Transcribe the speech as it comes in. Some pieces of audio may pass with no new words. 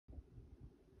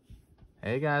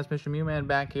Hey guys, Mr. Mewman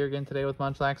back here again today with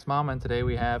Munchlax Mama, and today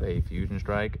we have a Fusion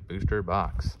Strike booster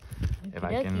box. If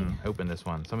I can open this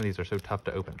one. Some of these are so tough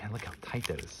to open. Man, look how tight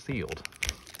that is sealed.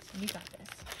 You got this.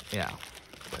 Yeah.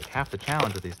 Like half the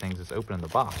challenge with these things is opening the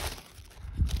box.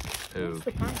 The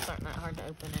packs aren't that hard to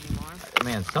open anymore.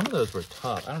 Man, some of those were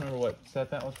tough. I don't remember what set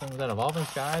that was from. Was that Evolving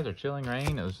Skies or Chilling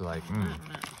Rain? It was like,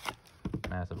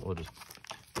 massive. We'll just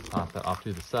pop that off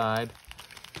to the side.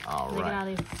 All right. Look at all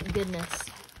these goodness.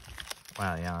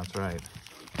 Wow, yeah, that's right.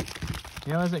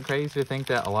 You know, isn't it crazy to think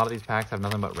that a lot of these packs have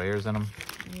nothing but rares in them?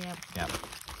 Yep. Yeah.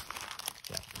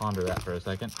 Ponder that for a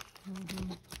second.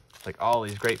 Like all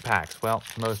these great packs. Well,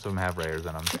 most of them have rares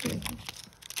in them.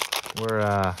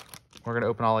 We're gonna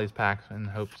open all these packs in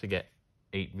hopes to get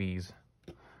 8 Vs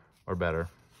or better.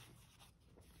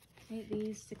 8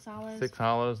 Vs, 6 hollows. 6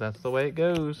 hollows. That's the way it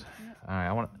goes. Yep. All right,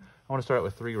 I want to start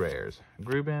with 3 rares: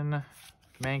 Grubin,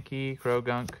 Mankey,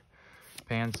 Krogunk,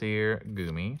 Panseer,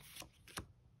 Goomy,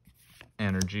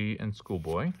 Energy, and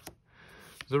Schoolboy.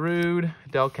 Zarude,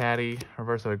 Delcatty,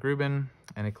 reverse of a Grubin,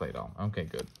 and a Claydol. Okay,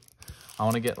 good. I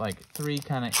want to get like 3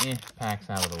 kind of packs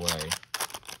out of the way.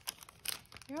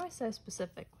 You're always so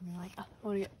specific when you're like, oh, I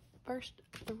want to get first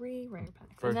 3 rare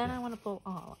packs, and then I want to pull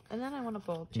all, and then I want to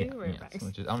pull 2 rare packs.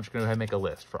 Which is, I'm just going to go ahead and make a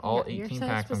list for all 18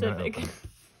 packs I'm going to open.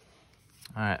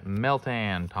 All right,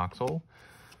 Meltan, Toxel,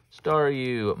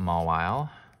 Staryu, Mawile,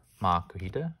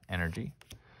 Makuhita, Energy,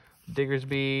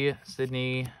 Diggersby,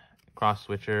 Sydney, Cross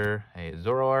Switcher, a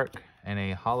Zoroark, and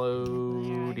a Hollow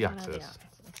Deoxys.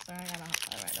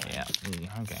 Yeah,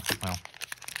 okay, well,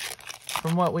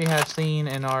 from what we have seen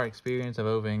in our experience of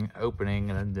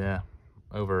opening and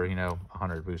over,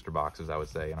 100 booster boxes, I would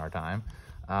say, in our time,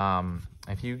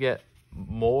 if you get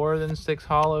more than 6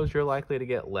 hollows, you're likely to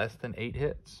get less than 8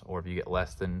 hits, or if you get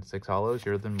less than 6 hollows,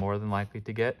 you're more than likely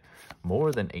to get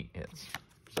more than 8 hits.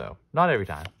 So, not every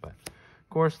time, but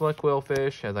Corsola,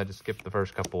 Quillfish, as I just skipped the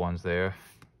first couple ones there.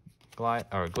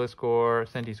 Gliscor,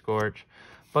 Centiscorch,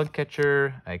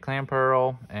 Bugcatcher, a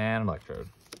Clamperl, and Electrode.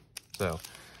 So,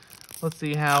 let's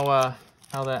see how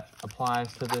that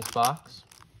applies to this box.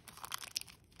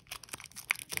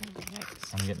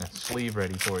 I'm getting a sleeve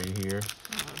ready for you here.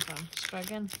 I'm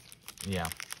struggling. Yeah,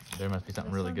 there must be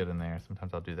something really good in there.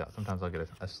 Sometimes I'll do that. Sometimes I'll get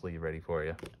a sleeve ready for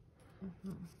you.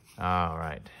 All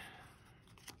right.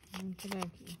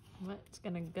 What's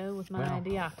gonna go with my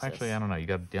Deoxys? Actually, I don't know. You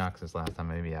got Deoxys last time.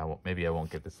 Maybe I won't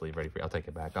get the sleeve ready for you. I'll take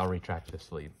it back. I'll retract the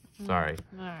sleeve. Sorry.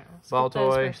 All right. Those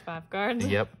first 5 cards.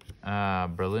 Yep.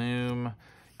 Breloom,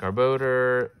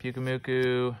 Garbodor,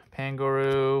 Pyukumuku,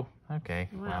 Pangoro. Okay.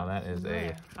 Wow, that is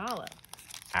a hollow.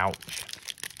 Ouch.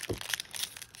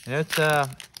 And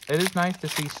it is nice to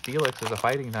see Steelix as a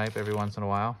fighting type every once in a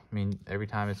while. I mean, every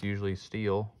time it's usually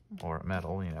steel or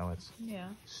metal. It's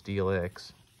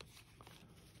Steelix.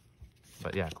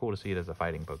 But yeah, cool to see it as a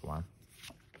fighting Pokemon.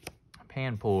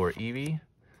 Panpour, Eevee,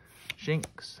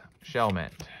 Shinx,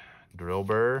 Shelmet,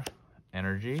 Drillbur,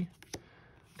 Energy,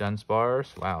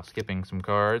 Dunsparce, wow, skipping some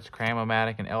cards,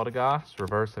 Cramomatic and Eldegoss,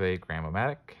 reverse of a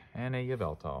Cramomatic, and a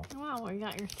Yveltal. Wow, well, you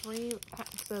got your 3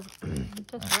 packs of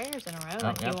just rares in a row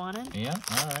like you wanted. Yeah,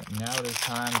 all right. Now it is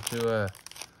time to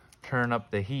turn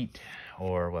up the heat,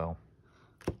 or, well,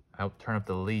 I'll turn up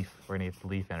the leaf. We're going to get the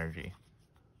leaf energy.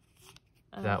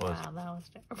 That was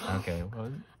terrible. Okay.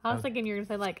 Well, I was thinking you were going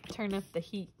to say, like, turn up the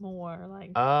heat more.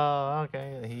 Like. Oh,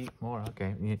 okay. The heat more.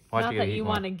 Okay. Not that you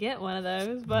want to get one of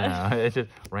those, but. No, it's just,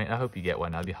 I hope you get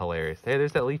one. That'd be hilarious. Hey,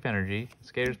 there's that leaf energy.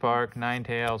 Skaters Park,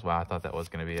 Ninetales. Wow, I thought that was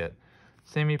going to be it.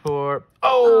 Simipour.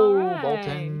 Oh, right.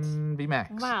 Bolton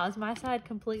VMAX. Wow, is my side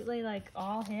completely, like,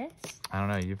 all hits? I don't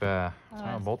know. You've,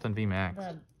 Bolton VMAX.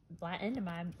 The black end of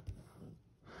my.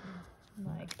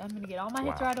 Like, I'm going to get all my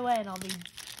hits right away, and I'll be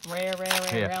rare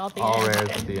all rares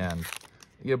at the end.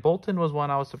 Yeah, Bolton was one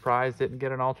I was surprised didn't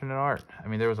get an alternate art. I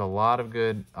mean, there was a lot of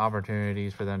good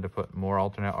opportunities for them to put more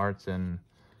alternate arts in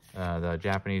the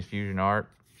Japanese fusion art,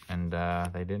 and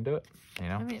they didn't do it,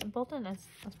 I mean, Bolton that's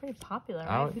pretty popular,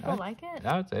 right? People like it?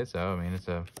 I would say so. I mean, it's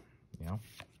a,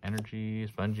 Energy,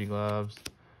 Spongy Gloves,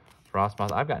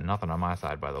 Frostmoth. I've got nothing on my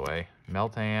side, by the way.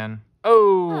 Meltan.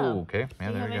 Oh, okay. Yeah,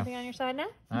 do you have anything on your side now?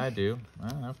 I do.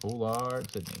 Full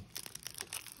art, Sydney.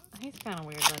 He's kind of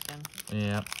weird looking.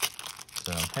 Yeah.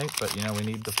 So, hey, but, we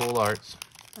need the full arts.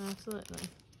 Absolutely.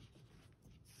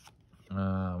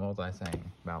 What was I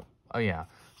saying about? Oh, yeah.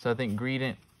 So, I think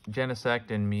Greedent,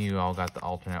 Genesect, and Mew all got the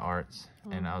alternate arts.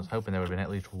 And I was hoping there would have been at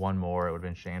least one more. It would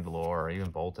have been Chandelure or even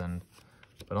Bolton.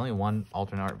 But only one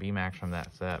alternate art VMAX from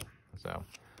that set. So,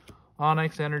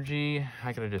 Onyx Energy.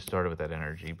 I could have just started with that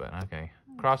energy, but okay.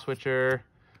 Cross Switcher,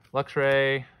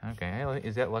 Luxray. Okay, hey,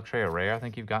 is that Luxray a rare? I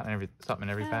think you've gotten something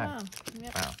in every pack.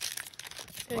 Yep. Wow.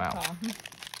 Good wow. Call.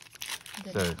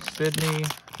 So Sydney,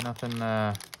 nothing.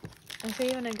 Is he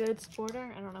even a good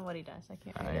sporter? I don't know what he does. I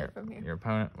can't read it from here. Your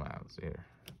opponent, wow, let's see here.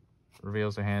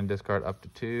 Reveals their hand, discard up to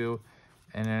 2,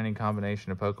 and any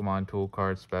combination of Pokemon tool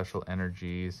cards, special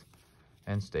energies,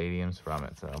 and stadiums from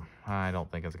it. So I don't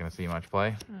think it's going to see much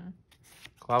play.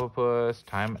 Clobbopus,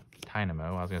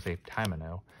 Tynamo. I was going to say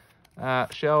Tymano.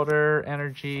 Shelter,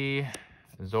 Energy,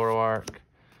 Zoroark,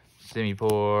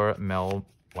 Simipour,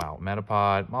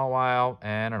 Metapod, Mawile,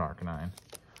 and an Arcanine.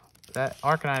 That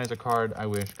Arcanine is a card I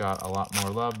wish got a lot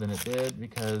more love than it did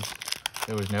because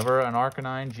there was never an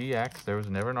Arcanine GX. There was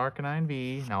never an Arcanine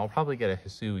V. Now, I'll probably get a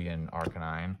Hisuian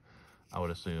Arcanine, I would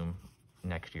assume,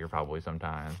 next year probably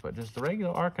sometimes. But just the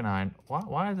regular Arcanine,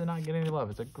 why is it not getting any love?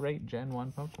 It's a great Gen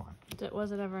 1 Pokemon.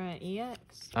 Was it ever an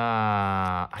EX?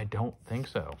 I don't think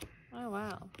so. Oh,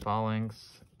 wow.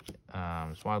 Phalanx,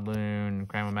 Swadloon,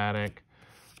 Cramomatic,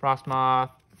 Frostmoth,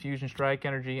 Fusion Strike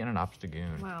Energy, and an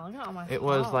Obstagoon. Wow, look at all my It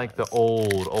was like the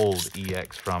old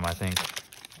EX from, I think,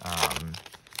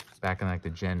 back in like the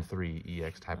Gen 3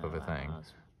 EX type of a thing.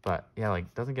 But yeah,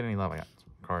 like, doesn't get any love. I got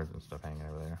some cards and stuff hanging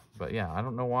over there. But yeah, I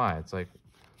don't know why. It's like,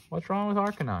 what's wrong with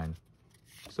Arcanine?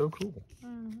 So cool.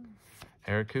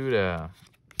 Arrokuda,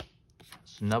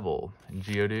 Snubble,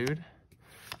 Geodude,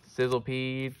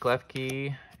 Sizzlepede,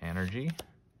 Klefki, Energy,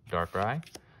 Darkrai,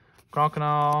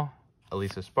 Croconaw,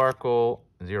 Elisa Sparkle,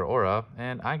 Zero Aura,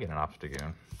 and I get an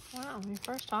Obstagoon. Wow, your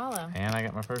first holo. And I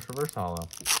got my first reverse holo.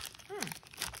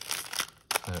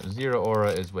 Zero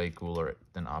Aura is way cooler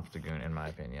than Obstagoon, in my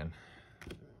opinion.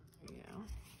 Yeah.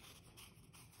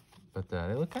 But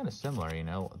they look kind of similar, you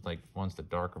know? Like, one's the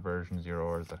darker version, Zero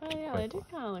Aura is the yeah, they do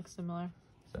kind of look similar.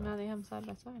 So now they have them side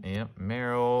by side. Yep.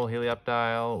 Meryl,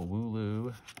 Helioptile,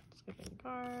 Wooloo, Skipping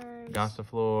cards.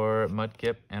 Gossifleur,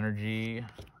 Mudkip, Energy,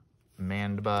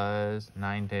 Mandbuzz,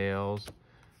 Ninetales,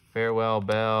 Farewell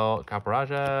Bell,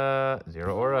 Caparaja,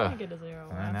 Zero Aura. I get a Zero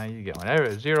Aura. And now you get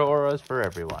one. Zero Auras for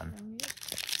everyone.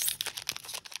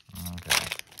 Okay.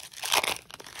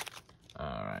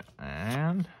 Alright.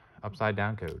 And upside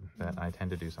down code that I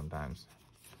tend to do sometimes.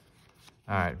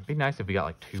 Alright. Be nice if we got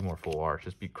like 2 more full arts.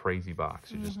 Just be crazy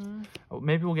box.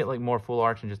 Maybe we'll get like more full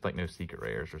arts and just like no secret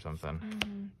rares or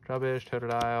something. Trubbish,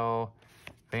 Totodile,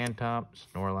 Phantom,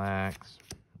 Snorlax,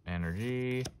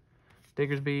 Energy,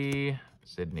 Diggersby,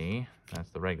 Sydney, that's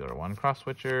the regular one, Cross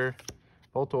Switcher,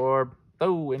 Voltorb,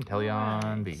 and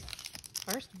Teleon V.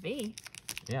 First V?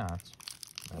 Yeah,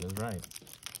 that is right.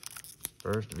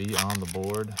 First V on the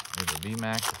board with a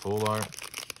VMAX, a full art.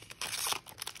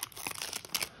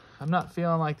 I'm not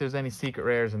feeling like there's any secret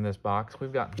rares in this box.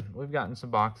 We've gotten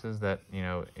some boxes that, you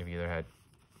know, have either had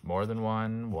more than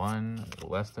one,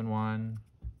 less than one.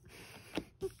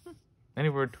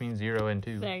 Anywhere between 0 and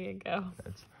 2. There you go.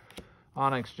 That's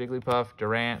Onix, Jigglypuff,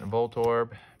 Durant,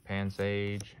 Voltorb,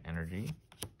 Pansage, Energy,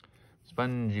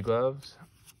 Spongy Gloves,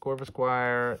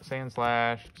 Corvisquire,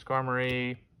 Sandslash,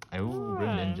 Skarmory,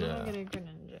 Greninja. I'm gonna get a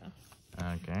Greninja.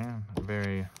 Okay,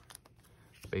 very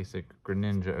basic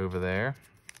Greninja over there.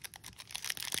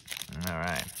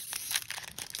 Alright.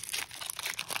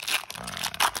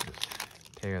 Just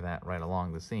tear that right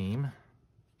along the seam.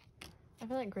 I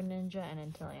feel like Greninja and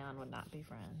Inteleon would not be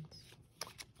friends.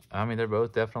 I mean, they're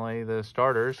both definitely the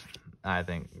starters. I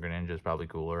think Greninja is probably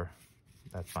cooler.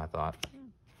 That's my thought.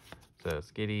 So,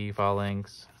 Skitty,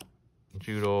 Phalanx,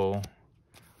 Joodle,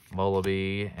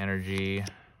 Vullaby, Energy,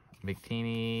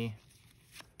 Victini,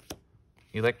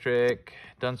 Electric,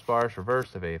 Dunsparce,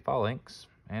 reverse of a Phalanx,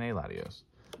 and a Latios.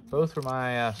 Both were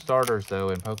my starters, though,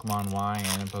 in Pokemon Y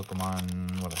and in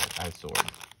Pokemon, Ice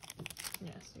Sword.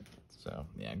 Yes. So,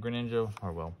 yeah, Greninja,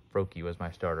 or well, Froakie was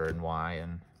my starter in Y,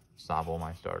 and Sobble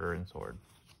my starter in Sword.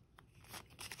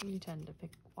 You tend to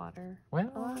pick water.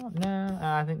 Well, no,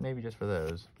 I think maybe just for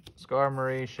those.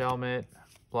 Skarmory, Shelmet,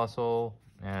 Plusle,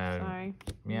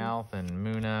 Meowth, and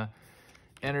Munna.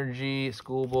 Energy,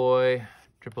 Schoolboy,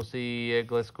 Triple C,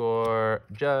 Gliscor,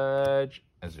 Judge,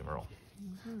 Azumarill.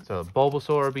 So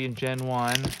Bulbasaur being Gen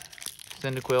 1,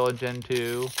 Cyndaquil in Gen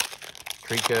 2,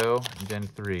 Trico in Gen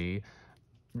 3.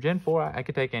 Gen 4, I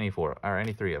could take any 4, or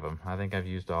any 3 of them. I think I've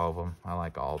used all of them. I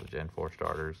like all the Gen 4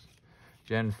 starters.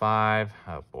 Gen 5,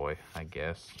 oh boy, I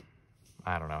guess.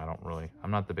 I don't know,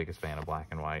 I'm not the biggest fan of Black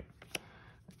and White.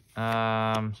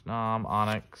 Snom,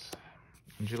 Onix,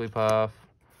 Jigglypuff,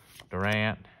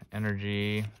 Durant,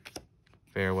 Energy,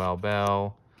 Farewell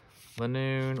Bell,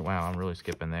 Lanoon, wow, I'm really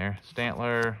skipping there.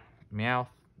 Stantler, Meowth,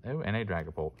 and a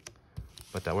Dragapult.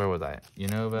 But where was I?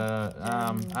 Unova,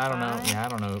 I don't know. Yeah, I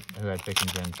don't know who I'd pick in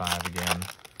Gen 5 again.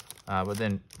 But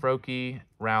then Froakie,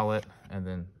 Rowlet, and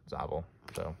then Zabble.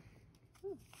 So,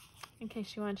 In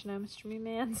case you want to know, Mr.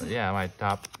 Me-Mans. Yeah, my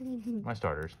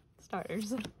starters.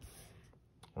 Starters.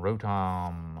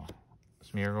 Rotom,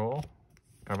 Smeargle,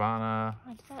 Carvana. I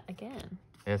did that again.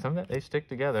 Yeah, some of that, they stick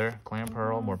together.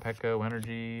 Clamperl, Morpeko,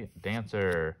 Energy,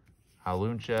 Dancer,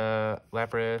 Howlucha,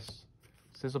 Lapras,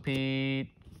 Sizzlepede,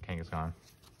 Kangaskhan.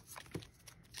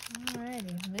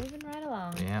 Alrighty, moving right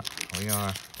along. Yeah, we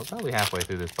are. We're probably halfway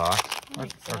through this box. Or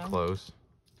close.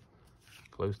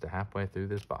 Close to halfway through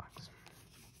this box.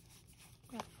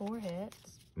 Got 4 hits.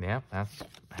 Yeah, that's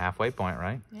halfway point,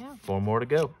 right? Yeah. 4 more to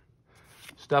go.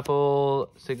 Stuffle,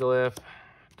 Sigilyph,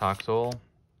 Toxel,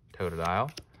 Totodile,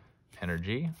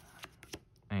 Energy,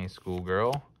 a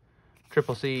Schoolgirl,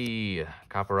 Triple C,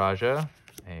 Caporaja,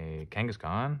 a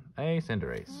Kangaskhan, a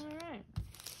Cinderace.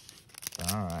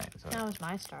 Alright. So that was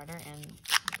my starter and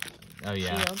oh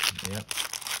yeah. Shield.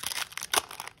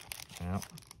 Yep.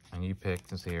 And you picked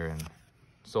this here in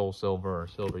Soul Silver or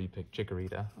Silver, you picked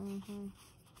Chikorita.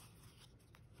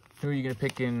 Who are you gonna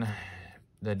pick in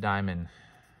the Diamond?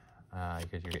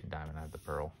 Because you're getting Diamond out of the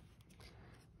Pearl.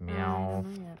 Meow.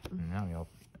 No,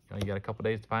 you got a couple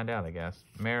days to find out, I guess.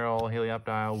 Marill,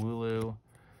 Helioptile, Wooloo,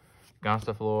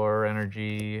 Gossifleur,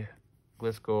 Energy,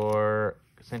 Gliscor,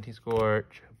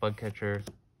 Centiskorch, Bugcatcher,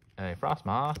 a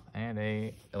Frostmoth, and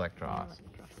a Electros.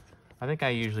 I think I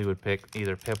usually would pick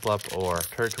either Piplup or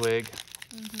Turtwig.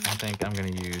 I think I'm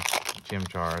going to use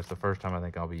Chimchar. It's the first time I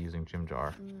think I'll be using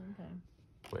Chimchar.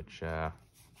 Which, that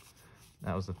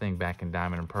was the thing back in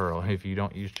Diamond and Pearl. If you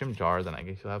don't use Chimchar, then I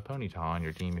guess you'll have Ponyta on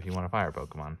your team if you want a fire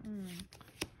Pokemon.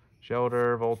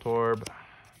 Shelter, Voltorb,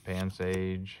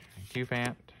 Pansage,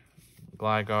 Cufant,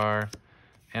 Gligar,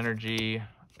 Energy,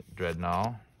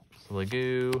 Dreadnought,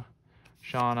 Sliggoo,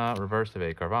 Shauna, reverse of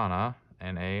a Carvana,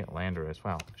 and a Landorus.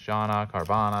 Wow. Shauna,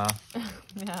 Carvana.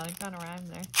 Yeah, it kind of rhymed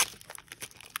there.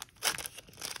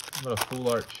 What a full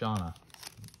art Shauna.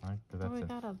 We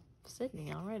got a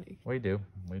Sydney already. We do.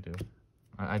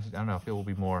 I don't know. I feel we'll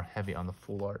be more heavy on the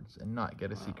full arts and not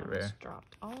get a secret rare. Just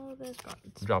dropped all of those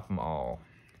cards. Drop them all.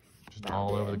 Just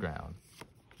all over the ground.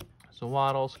 So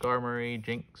Waddle, Skarmory,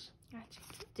 Jinx. God, you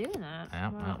keep doing that.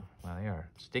 Yeah, well, they are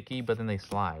sticky, but then they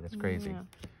slide. It's crazy.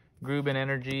 Groobin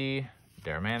Energy,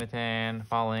 Darmanitan,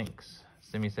 Phalanx,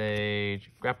 Simisage,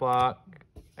 Graplock,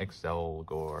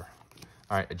 Excelgor. All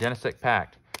right, a Genesect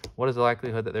packed. What is the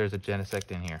likelihood that there's a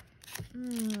Genesect in here?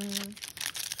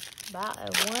 About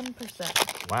a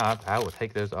 1%. Wow, I will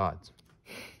take those odds.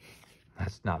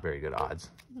 That's not very good odds.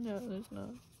 No, there's not.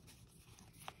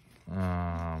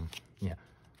 Yeah.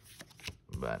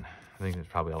 But I think it's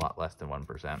probably a lot less than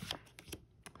 1%.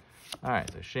 All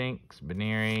right, so Shinx,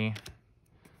 Baneri,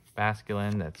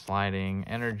 Basculin, that's sliding,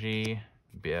 Energy,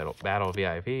 Battle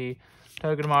VIP,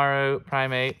 Togedemaru,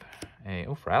 Primeape,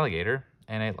 for Alligator,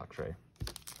 and a Luxray.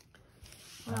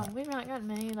 Well, we've not gotten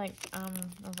many, like,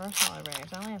 reverse holo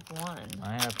rares. I only have 1.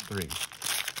 I have 3.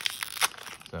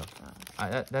 So,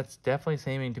 that's definitely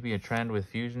seeming to be a trend with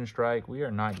Fusion Strike. We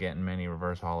are not getting many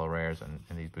reverse holo rares in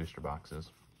these booster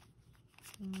boxes.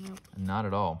 Nope. Not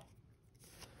at all.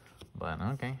 But,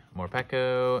 okay.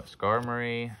 Morpeko,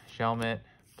 Skarmory, Shelmet,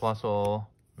 Plusle,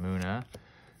 Munna,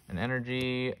 an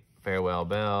Energy, Farewell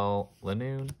Bell,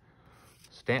 Lanoon,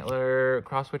 Stantler,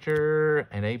 Crosswitcher,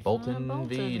 and a Bolton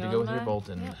V to go with your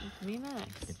Bolton. Yep,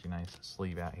 VMAX. Get your nice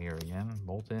sleeve out here again.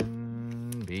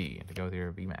 Bolton V to go with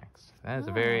your VMAX. That is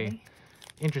a very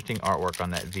interesting artwork on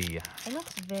that V. It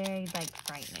looks very, like,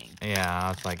 frightening.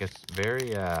 Yeah, it's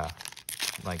very, in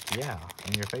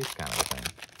your face kind of a thing.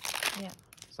 Yeah.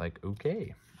 It's like,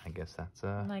 okay, I guess that's,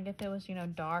 like, if it was,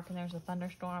 dark and there's a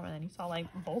thunderstorm and then you saw, like,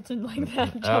 Bolton like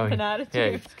that jumping out at you. Yeah,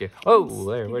 it's scary. Oh,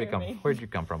 there, where'd you come? Where'd you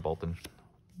come from, Bolton?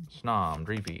 Snom,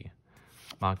 Dreepy,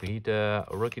 Makuhita,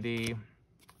 Rookidee,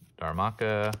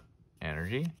 Darmaka,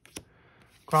 Energy,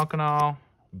 Croconaw,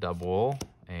 Dubwool,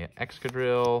 a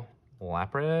Excadrill,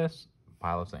 Lapras,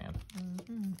 Pile of Sand.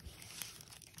 And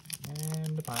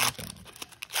a Pile of Sand.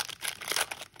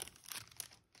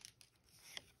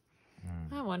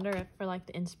 I wonder if for, like,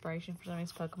 the inspiration for some of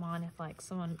these Pokemon, if, like,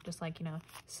 someone just, like,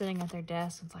 sitting at their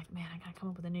desk and it's like, man, I gotta come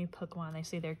up with a new Pokemon. And they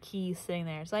see their keys sitting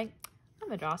there. It's like, I'm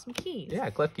gonna draw some keys.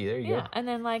 Yeah, Klefki, there you go. Yeah, and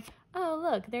then like, oh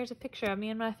look, there's a picture of me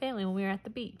and my family when we were at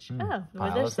the beach. Oh, with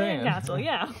Pile their of sand. sandcastle.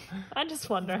 Yeah, I just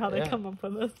wonder how they come up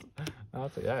with this.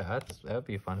 That would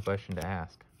be a fun question to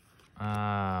ask.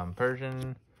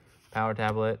 Persian, Power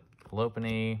Tablet,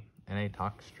 Lopunny, and a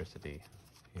Toxtricity.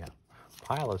 Yeah,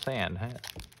 Pile of Sand. Huh?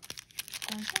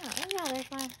 Yeah, there's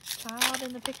my child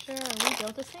in the picture. We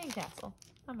built a sandcastle.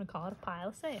 I'm gonna call it a pile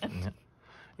of sand.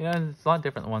 Yeah. It's a lot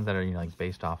different than ones that are like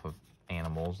based off of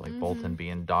animals, like Bolton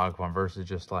being dog one versus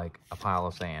just like a pile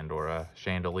of sand or a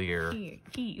chandelier.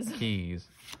 Keys. Keys.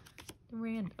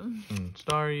 Random.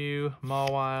 Staryu,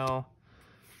 Mawile,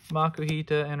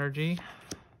 Makuhita Energy,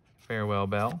 Farewell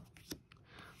Bell,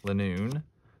 Lanoon,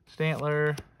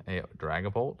 Stantler, a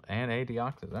Dragapult, and a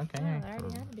Deoxys. Okay. Oh, I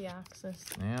already had a Deoxys.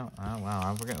 Yeah. Oh, wow.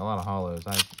 I'm forgetting a lot of hollows.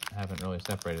 I haven't really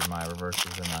separated my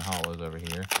reverses and my hollows over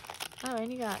here. Oh,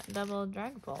 and you got double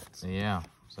Dragapults. Yeah.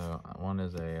 So one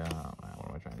is a. What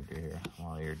am I trying to do here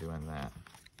while you're doing that?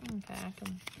 Okay,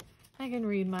 I can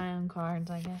read my own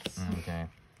cards, I guess. Okay.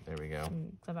 There we go.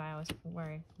 Except I always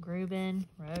worry. Grubin,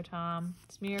 Rotom,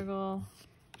 Smeargle,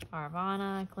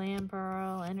 Carvana,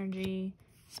 Clamperl, Energy,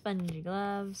 Spongy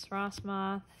Gloves,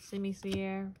 Frostmoth,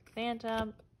 Simisear,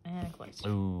 Phantom, and a Cloyster.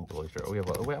 Ooh, Cloyster.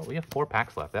 We have 4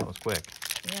 packs left. That was quick.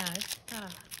 Yeah, it's kind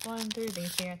of flowing through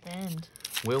these here at the end.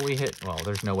 Will we hit? Well,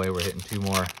 there's no way we're hitting 2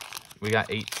 more. We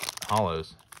got 8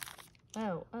 hollows.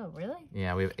 Oh, really?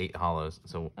 Yeah, we have 8 hollows.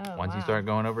 So once wow. you start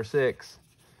going over 6,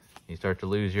 you start to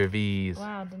lose your V's.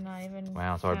 Wow, did not even.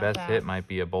 Wow, so our best hit might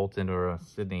be a Bolton or a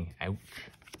Sydney. Ouch.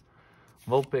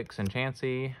 Vulpix and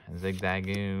Chansey,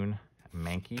 Zigzagoon,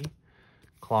 Mankey,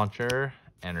 Clauncher,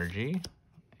 Energy,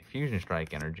 Fusion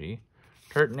Strike Energy,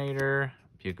 Turtonator,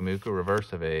 Pyukumuku,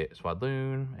 reverse of a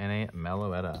Swadloon, and a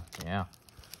Meloetta. Yeah.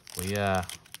 We, wow,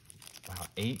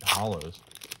 8 hollows.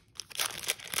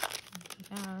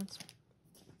 Yeah, that's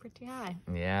pretty high.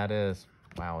 Yeah, it is.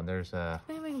 Wow, there's a...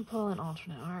 Maybe we can pull an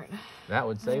alternate art. That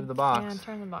would save the box. Yeah,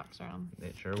 turn the box around.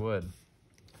 It sure would.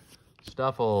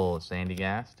 Stuffle,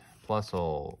 Sandygast,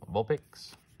 Plusle,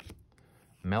 Vulpix,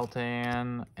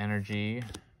 Meltan, Energy,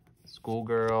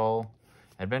 Schoolgirl,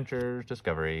 Adventures,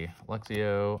 Discovery,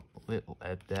 Luxio,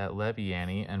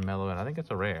 Leviani, and Meloetta. I think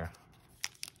it's a rare.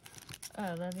 Oh,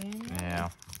 Leviani? Yeah.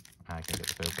 I can get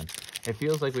this open. It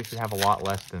feels like we should have a lot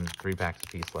less than 3 packs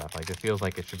apiece left. Like, it feels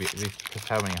like it should be, just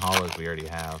how many hollows we already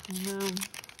have. No.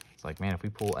 It's like, man, if we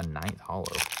pull a 9th hollow.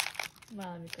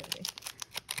 Well, that'd be crazy.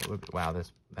 It would, wow,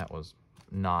 that was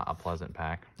not a pleasant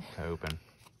pack to open.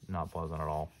 Not pleasant at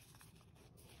all.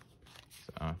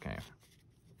 So, okay.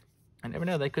 I never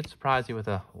know, they could surprise you with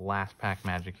a last pack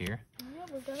magic here. Yeah,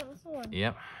 we've done it before.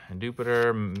 Yep.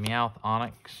 Jupiter, Meowth,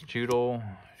 Onyx, Choodle,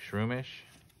 Shroomish,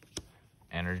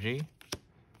 Energy,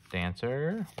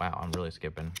 Dancer. Wow, I'm really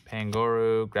skipping.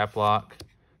 Pangoro, Graplock,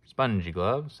 Spongy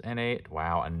Gloves, and a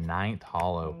 9th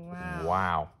hollow.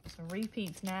 Wow. So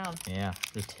repeats now. Yeah.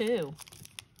 Just 2.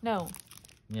 No.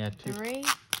 Yeah, 2. 3.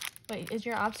 Wait, is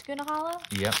your Obstagoon a hollow?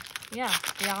 Yep. Yeah.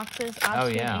 Deoxys,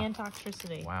 Obstagoon, and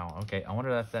Toxtricity. Wow. Okay. I wonder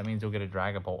if that means you'll get a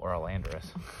Dragapult or a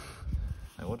Landorus.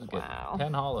 Like, we'll just get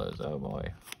 10 hollows. Oh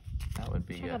boy. That would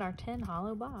be. Check out our 10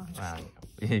 hollow box. Wow.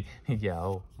 Yeah.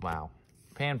 Oh, wow.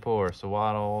 Panpour,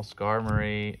 Sawaddle,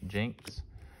 Skarmory, Jinx,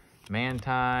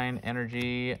 Mantine,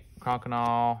 Energy,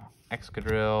 Croconaw,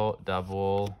 Excadrill,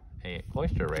 Double, a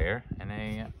Cloyster Rare, and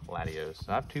a Latios.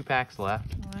 So I have 2 packs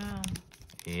left. Wow.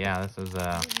 Yeah, this is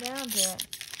Down to it.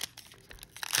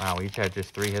 wow, we each had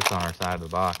just 3 hits on our side of the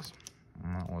box.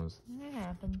 And that was. It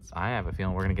happens. I have a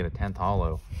feeling we're gonna get a 10th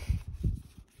hollow.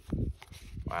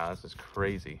 Wow, this is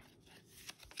crazy.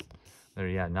 There,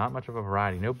 yeah, not much of a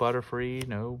variety. No Butterfree,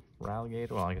 no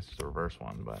Ralligator. Well, I guess it's a reverse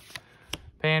one, but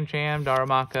Pancham,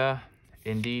 Darumaka,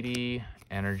 Indeedee,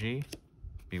 Energy,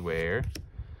 Beware,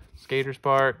 Skater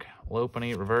Spark,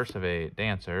 Lopunny, reverse of a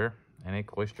Dancer, and a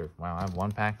Cloyster. Wow, I have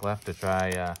 1 pack left to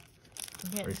try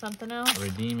Getting something else?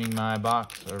 redeeming my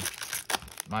box, or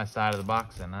my side of the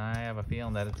box, and I have a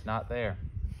feeling that it's not there.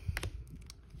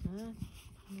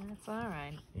 That's all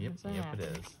right. Yep, it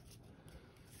is.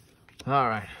 All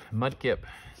right, Mudkip,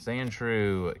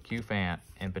 Sandshrew, Qfant,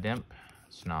 Impidimp,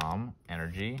 Snom,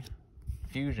 Energy,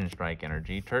 Fusion Strike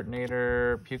Energy,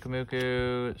 Turtonator,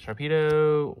 Pyukumuku,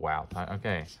 Sharpedo. Wow.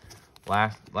 Okay,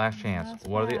 last chance.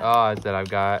 What are the odds that I've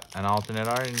got an alternate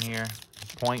art in here?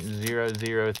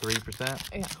 0.003%.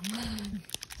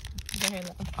 Yeah. Very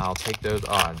low. I'll take those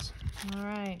odds. All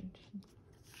right.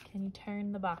 Can you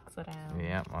turn the box around?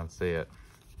 Yeah, let's see it.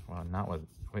 Well, not with.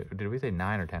 Wait, did we say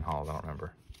 9 or 10 hollows? I don't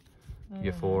remember.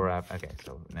 You have 4. Okay,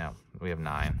 so now we have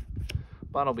 9.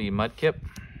 Buttlebee, Mudkip,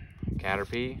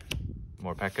 Caterpie,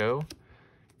 Morpeko,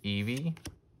 Eevee,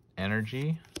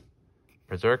 Energy,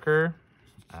 Berserker,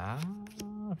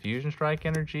 Fusion Strike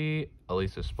Energy,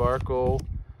 Elisa Sparkle.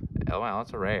 Oh wow,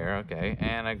 that's a rare. Okay,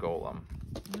 and a Golem.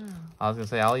 I was gonna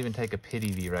say I'll even take a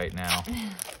Pidgey right now,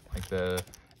 like the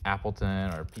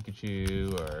Appleton or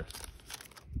Pikachu or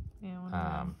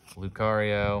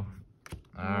Lucario.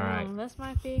 All right. This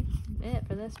might be it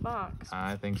for this box.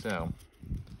 I think so.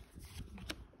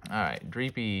 All right.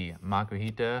 Dreepy,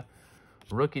 Makuhita,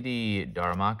 Rookidee,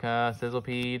 Darumaka,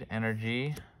 Sizzlepede,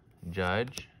 Energy,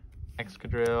 Judge,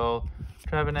 Excadrill,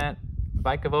 Trevenant,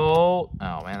 Vikavolt.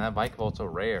 Oh man, that Vikavolt's so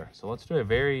rare. So let's do a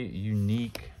very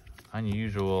unique,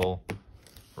 unusual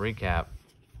recap.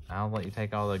 I'll let you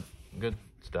take all the good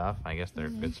stuff. I guess they're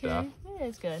good stuff. It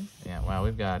is good. Yeah, wow,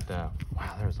 we've got,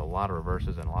 wow, there's a lot of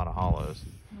reverses and a lot of hollows.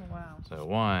 Oh, wow. So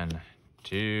 1,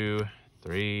 2,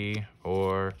 3,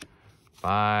 4,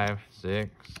 5,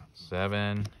 6,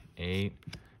 7, 8,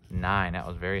 9. That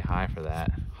was very high for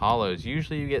that. Hollows,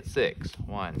 usually you get 6.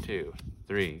 1, 2,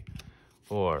 3,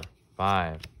 4,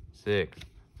 5, 6,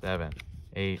 7,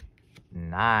 8,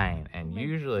 9. And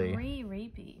usually 3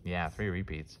 repeats. Yeah, 3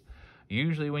 repeats.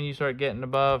 Usually when you start getting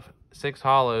above 6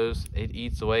 hollows, it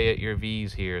eats away at your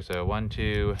V's here. So 1,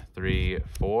 2, 3,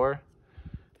 4.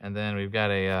 And then we've got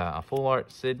a full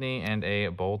art Sydney and a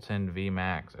Bolton V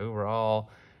Max. Overall,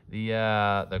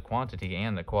 the quantity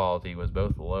and the quality was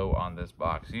both low on this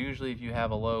box. Usually if you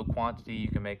have a low quantity, you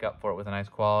can make up for it with a nice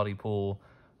quality pool.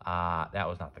 That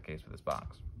was not the case for this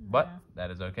box. But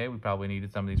that is okay. We probably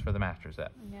needed some of these for the master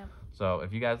set. Yeah. So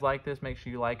if you guys like this, make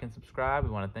sure you like and subscribe. We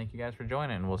want to thank you guys for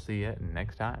joining, and we'll see you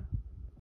next time.